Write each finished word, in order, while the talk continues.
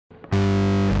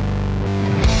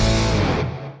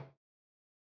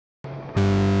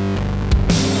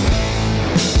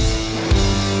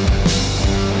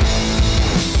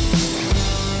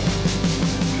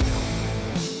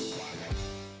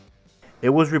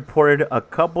was reported a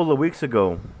couple of weeks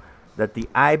ago that the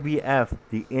IBF,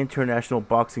 the International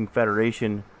Boxing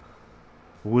Federation,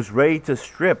 was ready to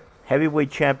strip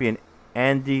heavyweight champion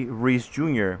Andy Ruiz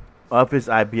Jr. of his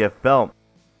IBF belt.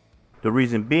 The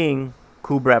reason being,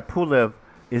 Kubrat Pulev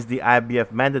is the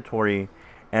IBF mandatory,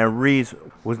 and Ruiz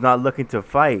was not looking to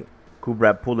fight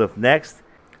Kubrat Pulev next.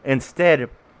 Instead,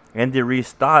 Andy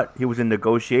Ruiz thought he was in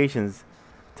negotiations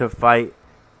to fight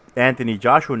Anthony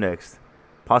Joshua next,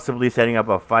 possibly setting up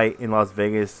a fight in Las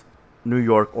Vegas, New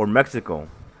York, or Mexico.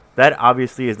 That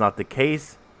obviously is not the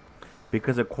case,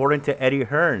 because according to Eddie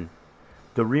Hearn,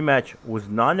 the rematch was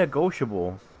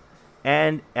non-negotiable,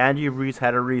 and Andy Ruiz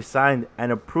had already signed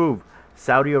and approved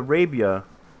Saudi Arabia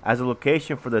as a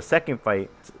location for the second fight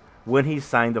when he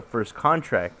signed the first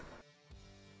contract.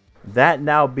 That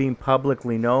now being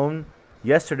publicly known,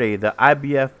 yesterday the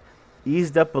IBF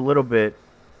eased up a little bit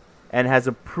and has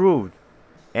approved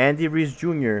Andy Ruiz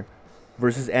Jr.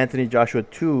 versus Anthony Joshua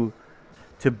 2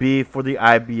 to be for the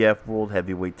IBF World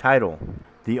Heavyweight title.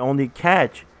 The only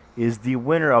catch is the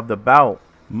winner of the bout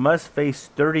must face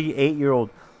 38-year-old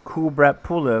Kubrat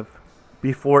Pulev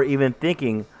before even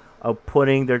thinking of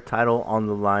putting their title on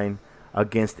the line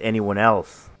against anyone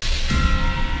else.